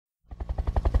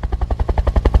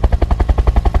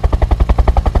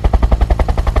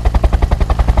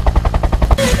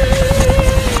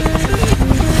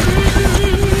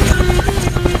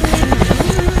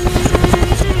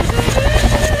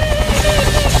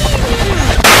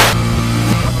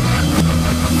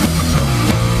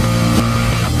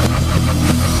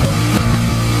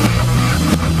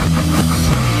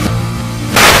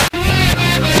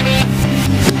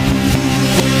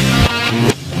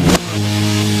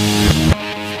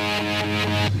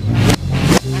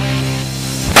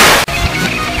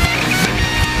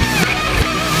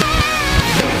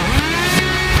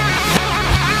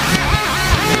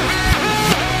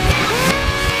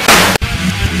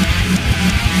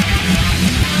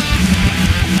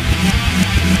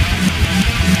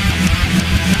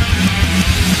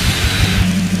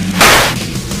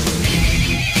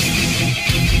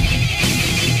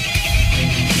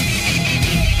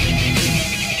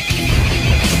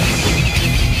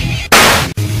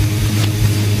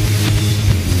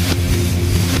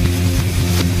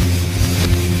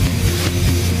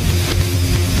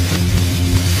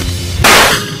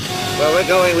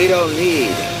Boy, we don't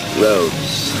need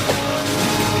roads.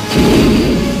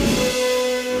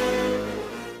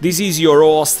 This is your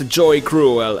host Joey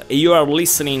Cruel, and you are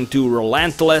listening to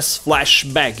Relentless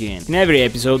Flashbackin. In every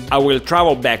episode, I will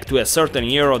travel back to a certain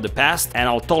year of the past and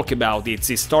I'll talk about its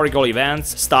historical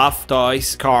events, stuff,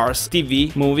 toys, cars,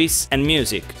 TV, movies, and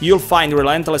music. You'll find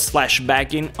Relentless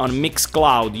Flashbackin on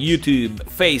Mixcloud, YouTube,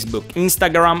 Facebook,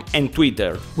 Instagram, and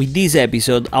Twitter. With this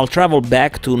episode, I'll travel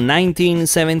back to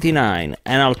 1979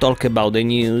 and I'll talk about the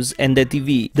news and the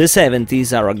TV. The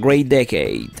 70s are a great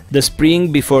decade. The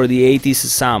spring before the 80s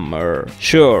summer.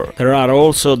 Sure, there are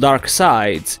also dark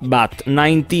sides, but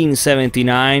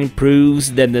 1979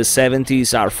 proves that the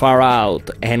 70s are far out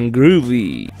and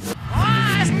groovy.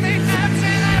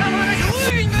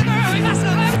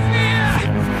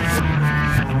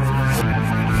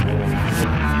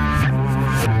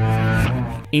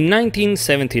 In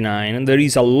 1979, there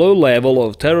is a low level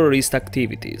of terrorist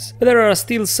activities, but there are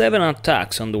still 7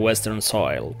 attacks on the western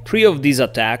soil. 3 of these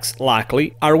attacks,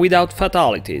 luckily, are without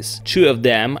fatalities. 2 of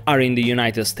them are in the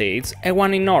United States and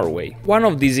 1 in Norway. One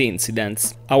of these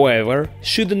incidents, however,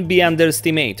 shouldn't be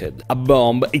underestimated. A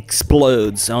bomb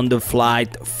explodes on the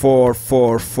flight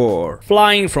 444,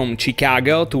 flying from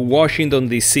Chicago to Washington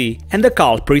DC, and the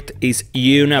culprit is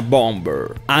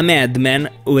Unabomber, a madman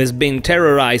who has been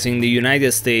terrorizing the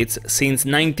United States since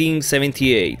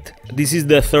 1978. This is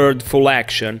the 3rd full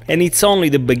action, and it's only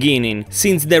the beginning,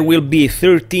 since there will be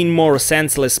 13 more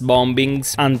senseless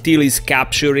bombings until his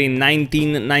capture in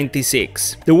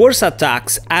 1996. The worst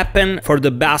attacks happen for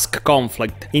the Basque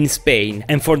conflict in Spain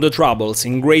and for the troubles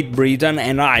in Great Britain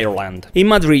and Ireland. In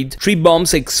Madrid, 3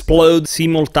 bombs explode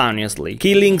simultaneously,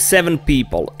 killing 7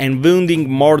 people and wounding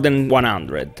more than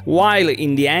 100, while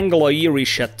in the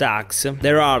Anglo-Irish attacks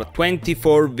there are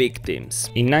 24 victims.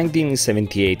 In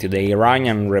 1978, the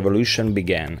Iranian Revolution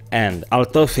began, and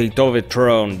although it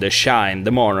overthrown the Shah and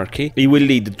the monarchy, it will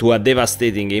lead to a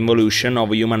devastating evolution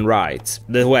of human rights.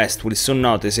 The West will soon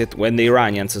notice it when the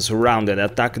Iranians surround and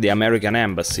attack the American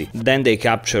embassy. Then they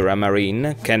capture a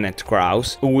Marine, Kenneth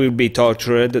Krause, who will be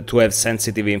tortured to have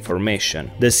sensitive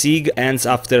information. The siege ends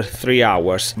after 3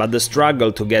 hours, but the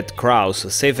struggle to get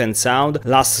Krause safe and sound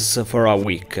lasts for a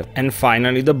week, and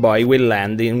finally the boy will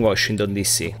land in Washington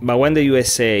DC. But when the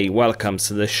USA welcomes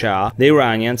the Shah, the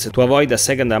Iranians, to avoid a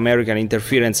second American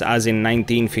interference as in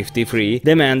 1953,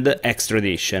 demand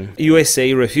extradition.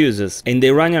 USA refuses, and the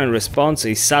Iranian response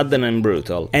is sudden and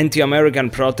brutal. Anti-American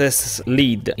protests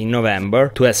lead, in November,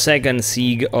 to a second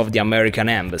siege of the American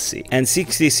embassy, and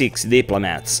 66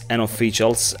 diplomats and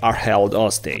officials are held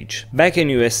hostage. Back in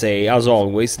USA, as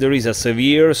always, there is a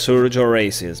severe surge of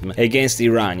racism against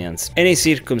Iranians. Any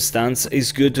circumstance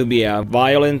is good to be a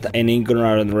violent and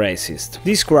ignorant racist.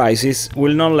 This crisis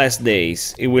will not last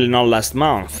days, it will not last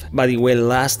months, but it will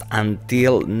last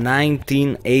until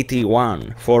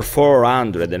 1981, for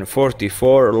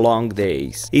 444 long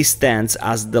days. It stands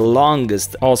as the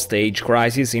longest hostage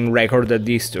crisis in recorded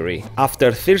history.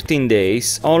 After 13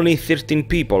 days, only 13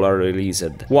 people are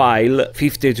released, while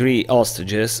 53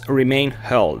 hostages remain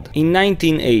held. In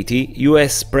 1980,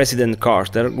 US President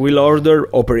Carter will order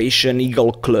Operation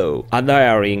Eagle Claw, a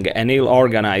daring and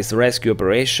ill-organized rescue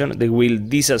operation that will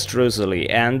disastrously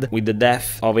end with the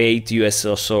death of 8 US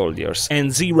soldiers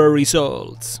and 0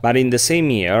 results. But in the same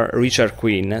year, Richard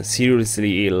Quinn,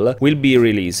 seriously ill, will be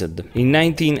released. In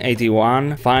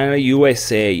 1981, finally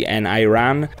USA and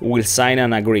Iran will sign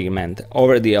an agreement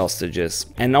over the hostages,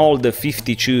 and all the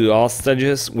 52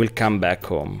 hostages will come back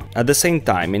home. At the same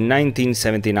time, in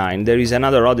 1979, there is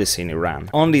another odyssey in Iran.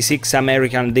 Only 6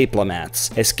 American diplomats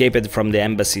escaped from the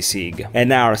embassy siege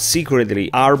and are secretly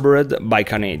harbored by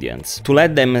Canadians. To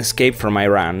let them escape from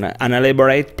Iran, an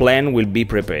elaborate plan will be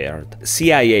prepared.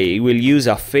 CIA will use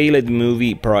a failed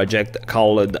movie project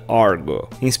called Argo,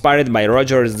 inspired by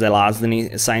Roger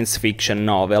Zelazny's science fiction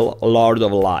novel Lord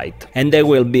of Light, and they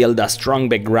will build a strong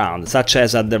background, such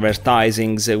as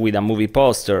advertisings with a movie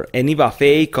poster, and even a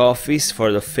fake office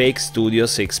for the fake Studio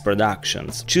 6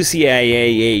 productions. 2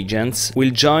 CIA agents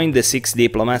will join the 6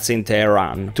 diplomats in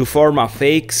Tehran to form a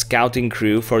fake scouting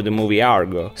crew for the movie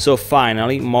Argo. So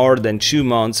finally, more than 2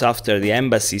 months after the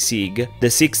embassy siege, the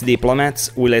 6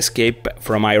 diplomats will escape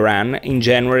from Iran in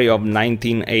January of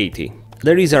 1980.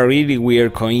 There is a really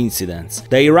weird coincidence.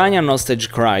 The Iranian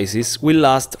hostage crisis will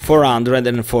last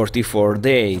 444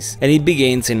 days, and it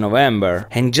begins in November,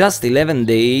 and just 11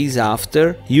 days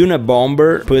after,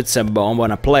 Unabomber puts a bomb on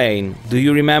a plane. Do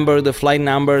you remember the flight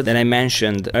number that I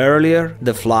mentioned earlier?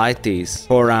 The flight is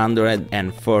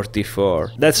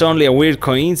 444. That's only a weird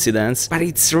coincidence, but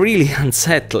it's really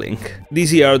unsettling.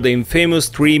 This year the infamous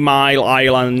 3 Mile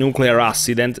Island nuclear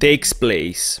accident takes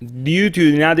place. Due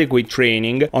to inadequate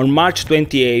training, on March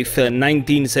 28,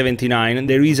 1979,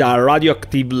 there is a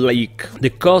radioactive leak. The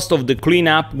cost of the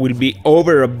cleanup will be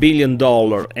over $1 billion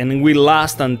and will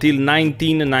last until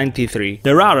 1993.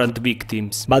 There aren't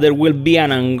victims, but there will be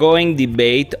an ongoing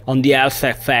debate on the health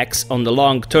effects on the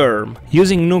long term.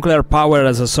 Using nuclear power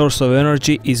as a source of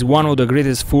energy is one of the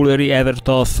greatest foolery ever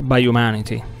taught by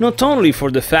humanity. Not only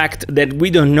for the fact that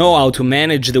we don't know how to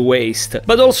manage the waste,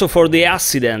 but also for the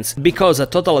accidents, because a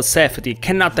total safety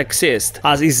cannot exist,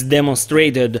 as is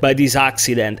demonstrated by this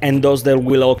accident and those that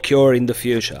will occur in the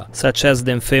future, such as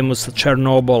the infamous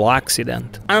Chernobyl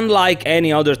accident. Unlike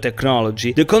any other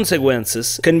technology, the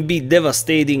consequences can be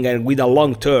devastating and with a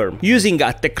long term. Using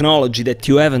a technology that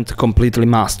you haven't completely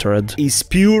mastered is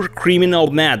pure criminal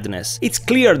madness. It's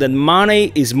clear that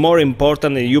money is more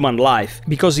important than human life,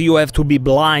 because you have to be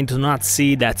blind to not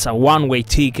see that's a one-way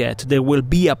ticket. There will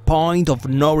be a point of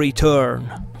no return.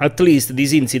 At least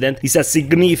this incident is a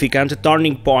significant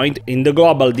turning point in the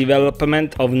global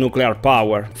development of nuclear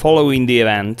power. Following the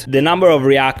event, the number of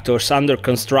reactors under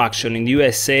construction in the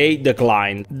USA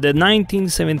declined. The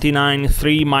 1979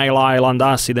 3 Mile Island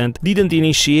accident didn't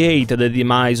initiate the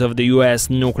demise of the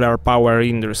US nuclear power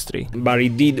industry, but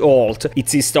it did halt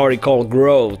its historical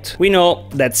growth. We know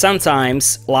that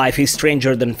sometimes life is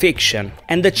stranger than fiction,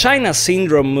 and the China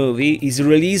Syndrome movie is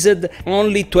released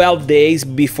only 12 days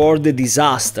before the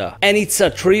disaster. And it's a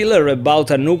thriller about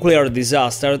a nuclear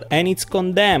disaster, and it's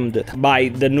condemned by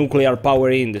the nuclear power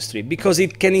industry because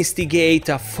it can instigate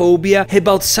a phobia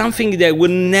about something that will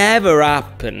never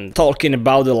happen, talking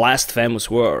about the last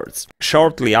famous words.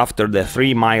 Shortly after the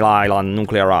 3 Mile Island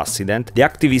nuclear accident, the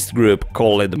activist group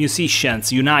called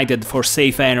Musicians United for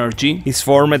Safe Energy is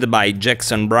formed by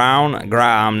Jackson Browne,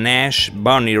 Graham Nash,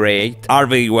 Bonnie Raitt,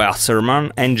 Harvey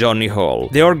Wasserman and Johnny Hall.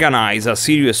 They organize a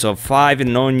series of 5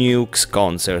 no-nukes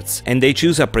concerts, and they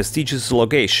choose a prestigious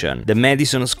location, the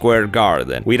Madison Square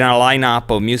Garden, with a lineup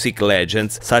of music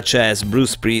legends such as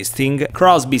Bruce Springsteen,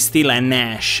 Crosby, Stills and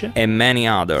Nash, and many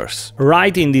others.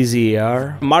 Right in this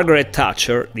year, Margaret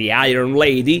Thatcher, the Iron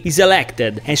Lady, is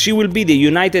elected, and she will be the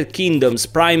United Kingdom's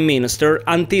Prime Minister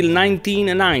until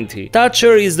 1990.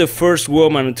 Thatcher is the first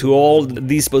woman to hold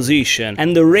this position,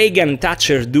 and the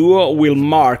Reagan-Thatcher duo will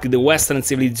mark the Western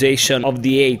civilization of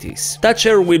the 80s.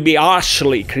 Thatcher will be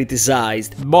harshly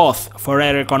criticized, both for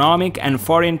her economic and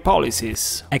foreign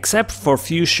policies. Except for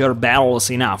future battles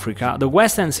in Africa, the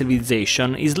Western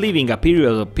civilization is living a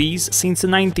period of peace since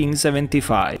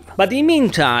 1975. But in the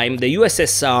meantime, the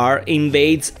USSR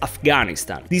invades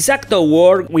Afghanistan. This act of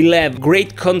war will have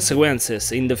great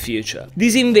consequences in the future.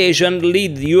 This invasion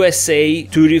led the USA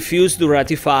to refuse to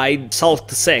ratify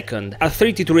SALT II, a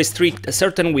treaty to restrict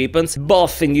certain weapons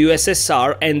both in the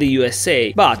USSR and the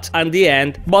USA, but at the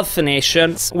end, both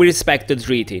nations will respect the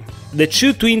treaty. The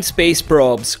 2 twin space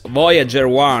probes, Voyager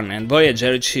 1 and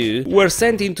Voyager 2, were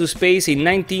sent into space in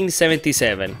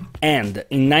 1977, and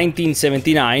in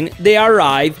 1979 they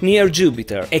arrived near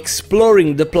Jupiter,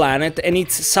 exploring the planet and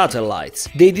its satellites.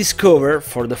 They discover,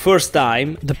 for the first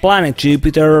time, the planet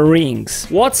Jupiter rings.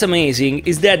 What's amazing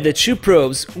is that the 2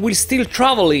 probes will still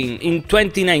traveling in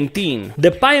 2019.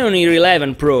 The Pioneer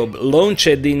 11 probe, launched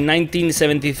in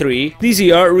 1973, this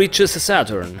year reaches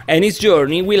Saturn, and its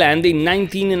journey will end in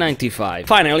 1995.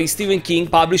 Finally, Stephen King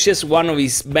publishes one of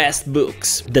his best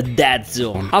books, The Dead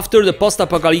Zone. After the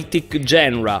post-apocalyptic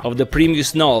genre of the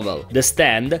previous novel, The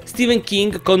Stand, Stephen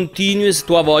King continues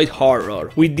to avoid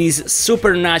horror with this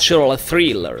supernatural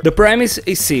thriller. The premise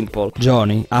is simple.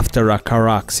 Johnny, after a car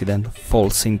accident,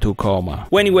 falls into coma.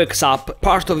 When he wakes up,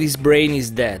 part of his brain is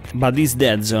dead, but this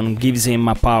dead zone gives him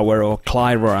a power of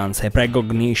clairvoyance and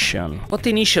precognition. What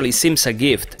initially seems a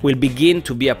gift will begin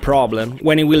to be a problem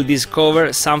when he will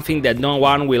discover something that no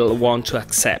one will want to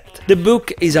accept. The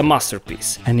book is a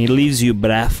masterpiece, and it leaves you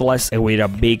breathless and with a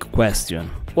big question.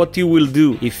 What you will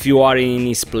do if you are in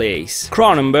his place.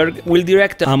 Cronenberg will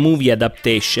direct a movie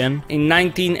adaptation in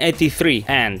 1983,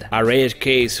 and, a rare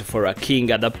case for a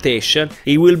King adaptation,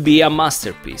 it will be a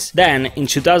masterpiece. Then, in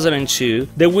 2002,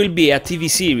 there will be a TV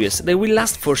series that will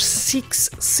last for 6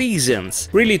 seasons.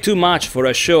 Really too much for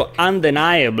a show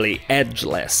undeniably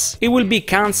edgeless. It will be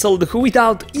cancelled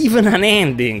without even an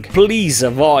ending. Please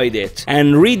avoid it,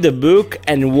 and read the book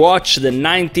and watch the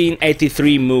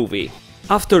 1983 movie.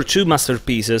 After two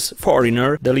masterpieces,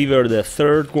 Foreigner delivered a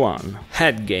third one,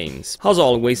 Head Games. As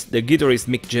always, the guitarist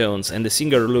Mick Jones and the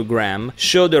singer Lou Gramm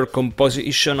show their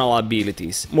compositional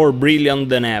abilities, more brilliant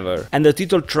than ever, and the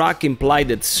title track implied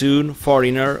that soon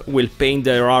Foreigner will paint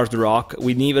their hard rock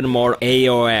with even more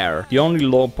AOR. The only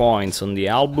low points on the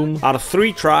album are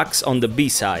three tracks on the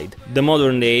B-side, The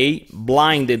Modern Day,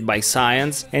 Blinded by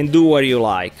Science, and Do What You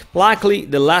Like. Luckily,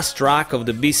 the last track of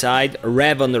the B-side,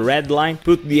 Rev on the Red Line,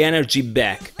 put the energy back,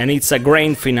 and it's a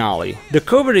grand finale. The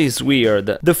cover is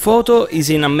weird. The photo is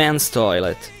in a man's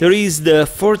toilet. There is the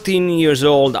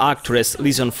 14-year-old actress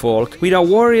Lison Falk with a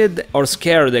worried or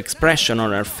scared expression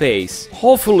on her face,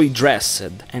 hopefully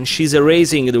dressed, and she's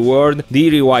erasing the word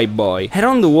 "Deary White Boy." And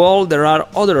on the wall there are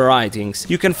other writings.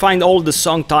 You can find all the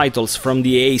song titles from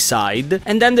the A-side,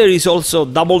 and then there is also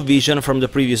Double Vision from the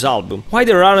previous album. Why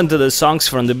there aren't the songs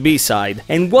from the B-side?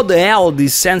 And what the hell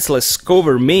this senseless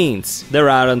cover means? There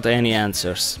aren't any answers.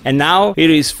 And now,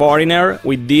 here is Foreigner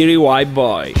with Deary White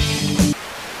Boy.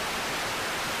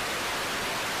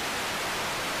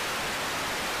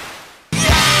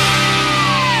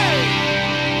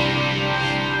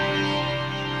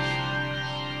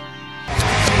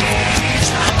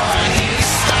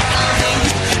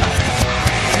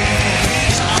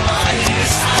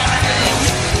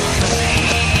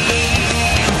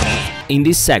 In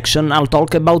this section I'll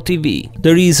talk about TV.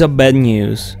 There is a bad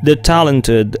news. The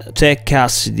talented Ted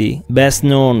Cassidy, best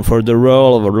known for the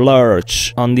role of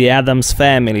Lurch on The Addams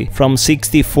Family from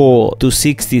 64 to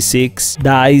 66,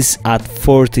 dies at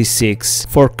 46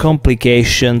 for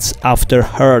complications after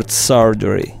heart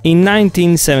surgery. In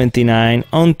 1979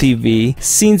 on TV,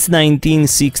 since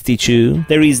 1962,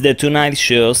 there is The Tonight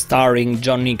Show starring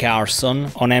Johnny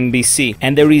Carson on NBC,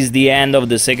 and there is the end of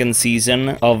the second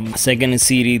season of Second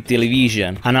City Television.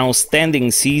 An outstanding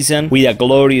season with a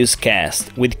glorious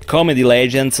cast, with comedy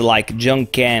legends like John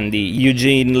Candy,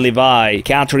 Eugene Levy,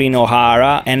 Catherine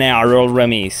O'Hara, and Harold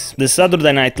Ramis. The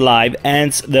Saturday Night Live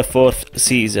ends the fourth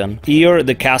season. Here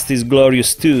the cast is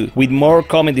glorious too, with more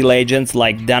comedy legends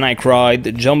like Dan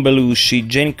Aykroyd, John Belushi,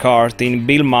 Jane Curtin,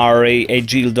 Bill Murray, and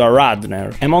Gilda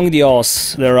Radner. Among the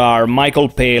hosts there are Michael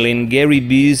Palin, Gary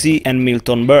Busey, and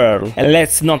Milton Berle. And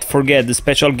let's not forget the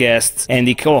special guests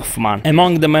Andy Kaufman.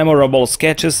 Among the memorable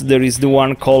sketches there is the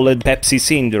one called Pepsi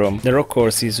Syndrome. That of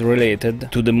course is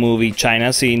related to the movie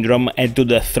China Syndrome and to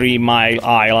the 3 Mile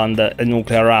Island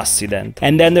nuclear accident.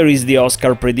 And then there is the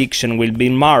Oscar prediction with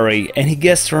Bill Murray, and he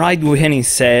guessed right when he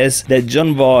says that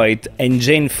Jon Voight and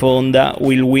Jane Fonda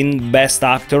will win Best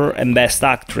Actor and Best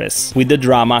Actress, with the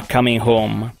drama coming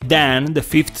home. Then the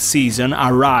fifth season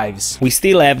arrives. We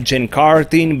still have Jane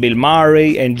Curtin, Bill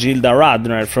Murray, and Gilda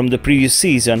Radner from the previous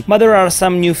season, but there are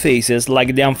some new faces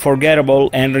like the unforgettable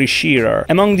Henry Shearer.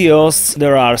 Among the hosts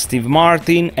there are Steve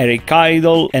Martin, Eric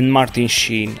Idle, and Martin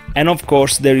Sheen. And of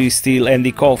course there is still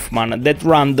Andy Kaufman that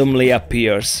randomly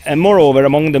appears. And moreover,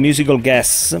 among the musical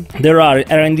guests there are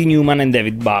Randy Newman and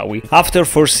David Bowie. After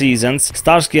 4 seasons,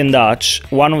 Starsky and Hutch,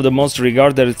 one of the most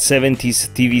regarded 70s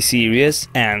TV series,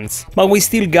 ends. But we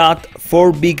still got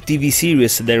 4 big TV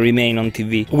series that remain on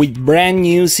TV, with brand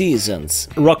new seasons.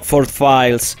 Rockford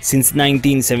Files since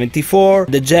 1974,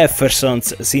 The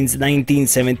Jeffersons since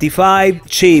 1975,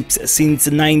 Chips since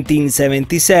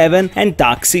 1977, and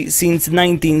Taxi since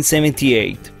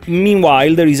 1978.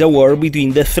 Meanwhile, there is a war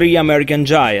between the 3 American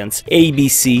giants,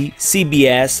 ABC,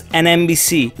 CBS, and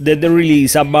NBC, that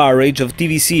release a barrage of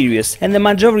TV series, and the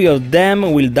majority of them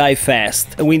will die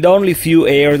fast, with only few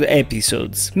aired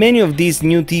episodes. Many of these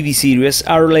new TV series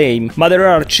are lame, but there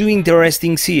are 2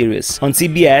 interesting series. On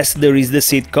CBS there is the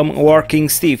sitcom Working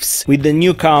Stiffs, with the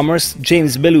newcomers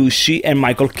James Belushi and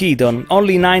Michael Keaton.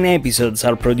 Only 9 episodes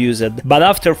are produced, but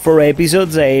after 4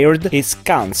 episodes aired, it's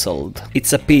cancelled.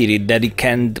 It's a pity that it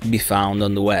can't be found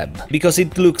on the web, because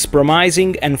it looks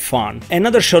promising and fun.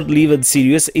 Another short-lived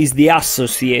series is The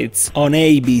Associates on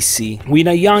ABC, with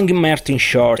a young Martin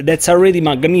Short that's already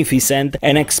magnificent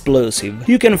and explosive.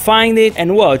 You can find it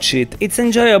and watch it. It's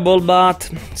enjoyable,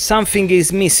 but something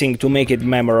is missing to make it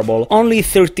memorable. Only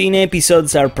 13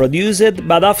 episodes are produced,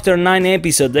 but after 9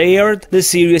 episodes aired, the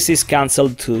series is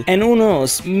cancelled too. And who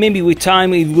knows, maybe with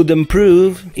time it would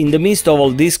improve. In the midst of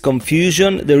all this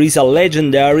confusion, there is a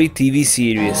legendary TV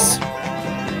series.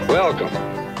 Welcome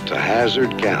to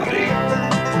Hazard County.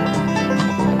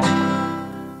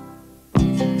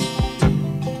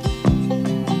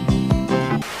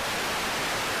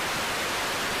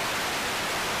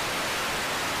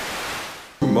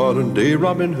 Modern day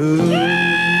Robin Hood.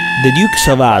 The Dukes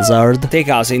of Hazzard take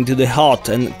us into the hot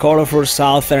and colorful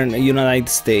southern United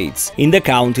States, in the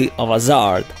county of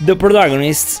Hazzard. The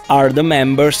protagonists are the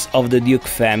members of the Duke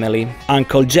family.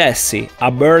 Uncle Jesse,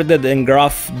 a bearded and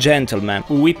gruff gentleman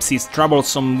who whips his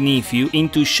troublesome nephew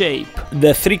into shape.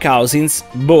 The three cousins,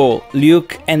 Bo,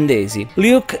 Luke and Daisy.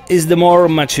 Luke is the more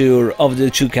mature of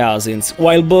the two cousins,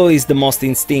 while Bo is the most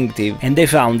instinctive, and they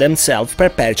found themselves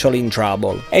perpetually in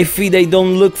trouble. If they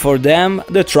don't look for them,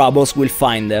 the troubles will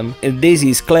find them.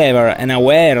 Daisy is clever and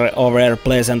aware of her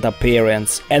pleasant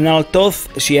appearance, and although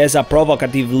she has a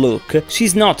provocative look,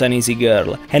 she's not an easy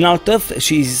girl, and although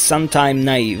she is sometimes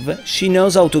naive, she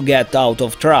knows how to get out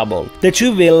of trouble. The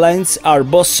two villains are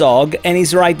Boss Hogg and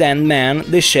his right-hand man,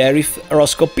 the sheriff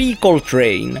Roscoe P.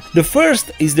 Coltrane. The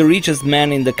first is the richest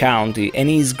man in the county, and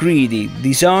he is greedy,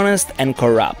 dishonest and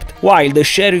corrupt, while the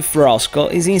sheriff Roscoe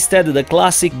is instead the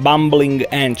classic bumbling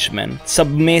henchman,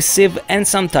 submissive and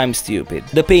sometimes stupid.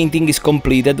 The painting is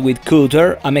completed with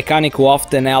Cutter, a mechanic who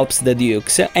often helps the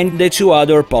Dukes, and the two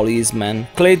other policemen,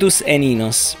 Cletus and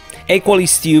Enos, equally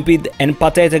stupid and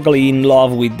pathetically in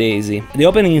love with Daisy. The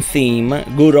opening theme,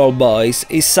 Good Old Boys,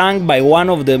 is sung by one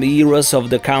of the heroes of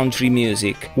the country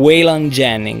music, Waylon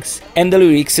Jennings, and the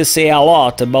lyrics say a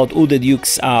lot about who the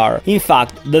Dukes are. In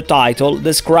fact, the title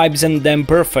describes them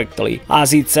perfectly,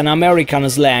 as it's an American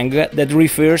slang that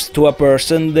refers to a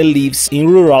person that lives in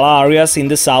rural areas in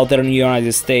the southern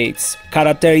United States,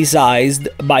 characterized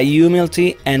by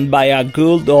humility and by a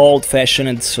good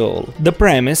old-fashioned soul. The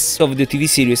premise of the TV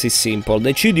series is simple.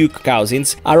 The two Duke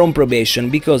cousins are on probation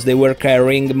because they were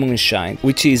carrying moonshine,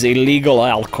 which is illegal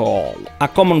alcohol, a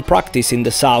common practice in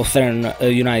the southern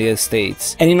United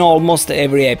States, and in almost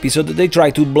every episode they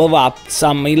try to blow up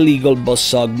some illegal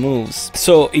Boss Hogg moves,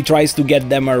 so he tries to get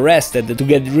them arrested to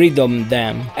get rid of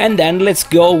them. And then let's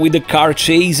go with the car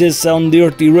chases on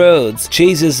dirty roads,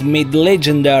 chases made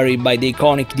legendary by the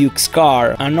iconic Duke's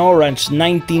car, an orange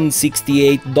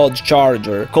 1968 Dodge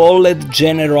Charger called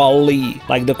General Lee,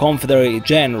 like the Confederate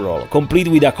general, complete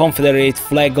with a Confederate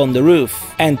flag on the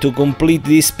roof. And to complete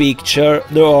this picture,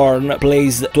 the horn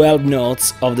plays 12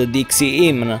 notes of the Dixie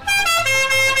hymn.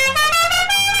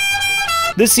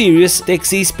 The series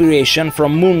takes inspiration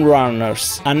from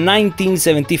Moonrunners, a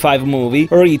 1975 movie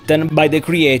written by the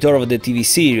creator of the TV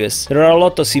series. There are a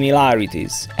lot of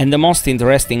similarities, and the most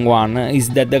interesting one is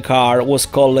that the car was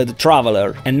called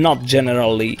Traveler and not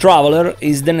General Lee. Traveler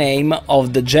is the name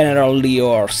of the General Lee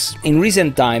horse. In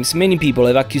recent times, many people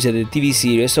have accused the TV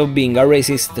series of being a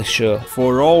racist show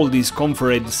for all these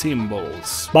Confederate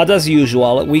symbols. But as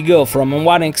usual, we go from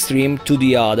one extreme to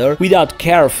the other without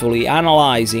carefully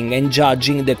analyzing and judging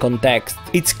the context.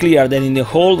 It's clear that in the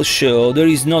whole show there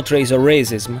is no trace of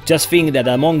racism. Just think that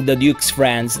among the Duke's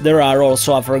friends there are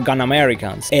also African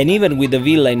Americans, and even with the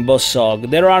villain Boss Hogg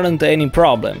there aren't any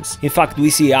problems. In fact, we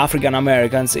see African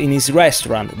Americans in his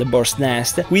restaurant, the Bird's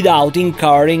Nest, without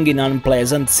incurring in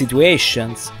unpleasant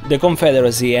situations. The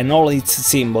Confederacy and all its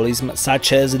symbolism,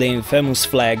 such as the infamous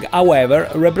flag, however,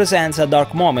 represents a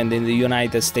dark moment in the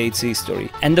United States history,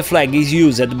 and the flag is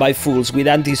used by fools with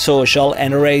antisocial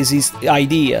and racist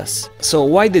ideas. So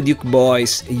why the Duke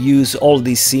boys use all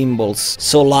these symbols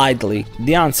so lightly?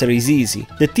 The answer is easy.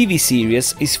 The TV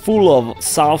series is full of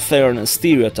southern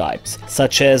stereotypes,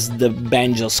 such as the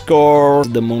banjo score,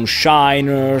 the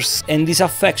moonshiners, and this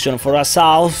affection for a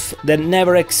South that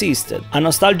never existed. A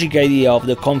nostalgic idea of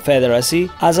the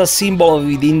Confederacy as a symbol of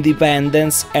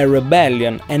independence and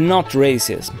rebellion, and not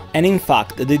racism. And in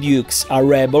fact, the Dukes are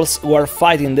rebels who are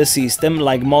fighting the system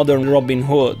like modern Robin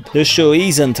Hood. The show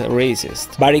isn't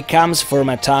racist, but it comes from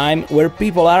a time where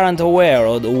people aren't aware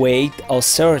of the weight of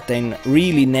certain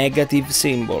really negative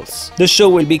symbols. The show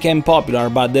will become popular,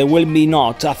 but there will be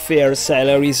not a fair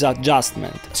salaries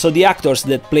adjustment. So the actors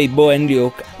that play Bo and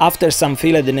Luke, after some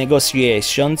failed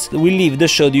negotiations, will leave the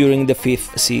show during the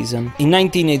 5th season. In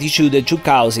 1982, the two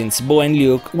cousins, Bo and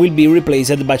Luke, will be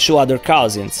replaced by two other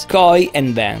cousins, Coy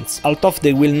and Vance. Although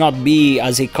they will not be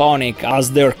as iconic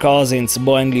as their cousins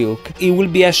Bo and Luke, it will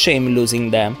be a shame losing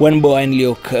them when Bo and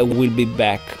Luke will be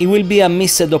back. It will be a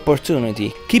missed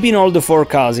opportunity. Keeping all the four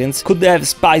cousins could have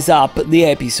spiced up the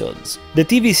episodes. The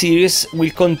TV series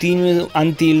will continue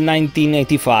until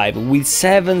 1985 with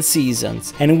 7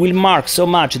 seasons, and will mark so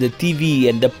much the TV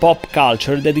and the pop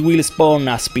culture that it will spawn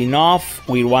a spin-off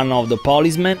with one of the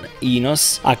policemen,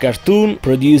 Enos, a cartoon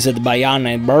produced by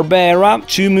Hanna-Barbera,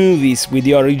 2 movies with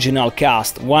the original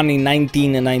cast, one in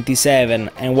 1997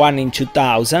 and one in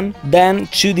 2000, then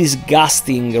 2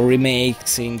 disgusting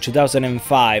remakes in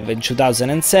 2005 and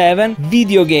 2007,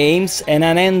 video games, and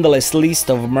an endless list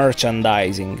of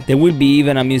merchandising. There will be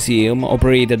even a museum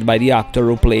operated by the actor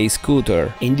who plays Scooter.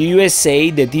 In the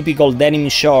USA, the typical denim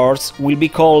shorts will be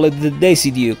called the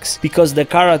Daisy Dukes, because the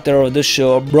character of the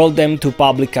show brought them to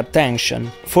public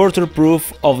attention. Further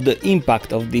proof of the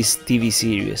impact of this TV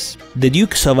series. The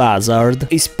Dukes of Hazzard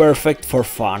is perfect for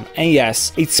fun, and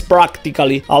yes, it's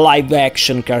practically a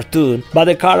live-action cartoon, but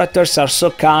the characters are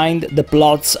so kind, the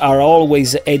plots are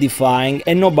always edifying,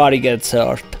 and nobody gets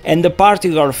hurt. And the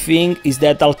particular thing is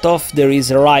that although there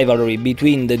is a rivalry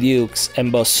between the Dukes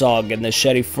and Boss Hogg and the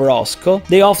Sheriff Roscoe,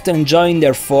 they often join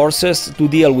their forces to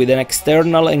deal with an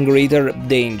external and greater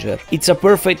danger. It's a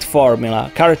perfect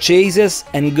formula, car chases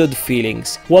and good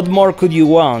feelings. What more could you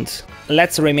want?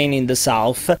 Let's remain in the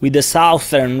South with the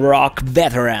Southern rock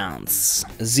veterans,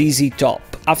 ZZ Top.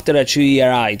 After a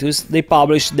 2-year hiatus, they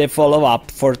published the follow-up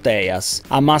for Tejas,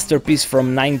 a masterpiece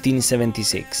from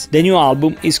 1976. The new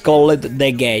album is called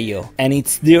The Gayo, and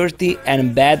it's dirty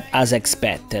and bad as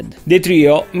expected. The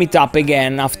trio meet up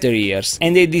again after years,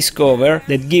 and they discover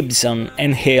that Gibson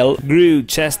and Hill grew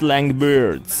chest-length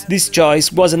beards. This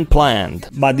choice wasn't planned,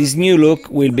 but this new look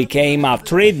will become a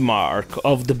trademark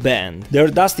of the band. Their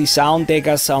dusty sound takes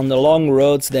us on the long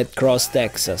roads that cross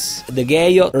Texas. The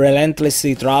Gayo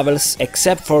relentlessly travels,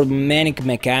 except for Manic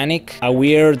Mechanic, a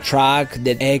weird track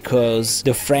that echoes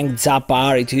the Frank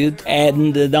Zappa attitude,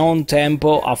 and the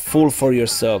down-tempo A Fool for Your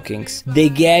Stockings. The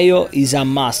Gayo is a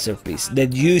masterpiece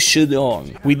that you should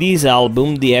own. With this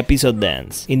album, the episode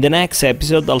ends. In the next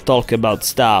episode, I'll talk about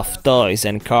stuff, toys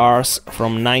and cars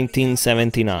from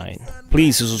 1979.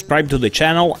 Please subscribe to the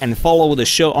channel and follow the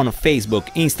show on Facebook,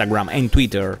 Instagram and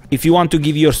Twitter. If you want to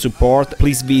give your support,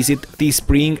 please visit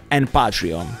Teespring and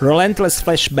Patreon. Relentless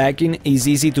Flashbackin is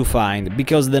easy to find,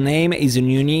 because the name is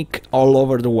unique all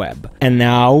over the web. And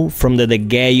now, from the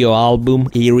Gayo album,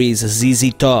 here is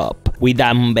ZZ Top with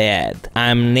I'm Bad,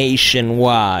 I'm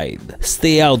Nationwide.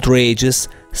 Stay outrageous,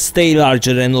 stay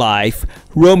larger than life,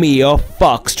 Romeo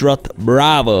Foxtrot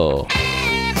Bravo!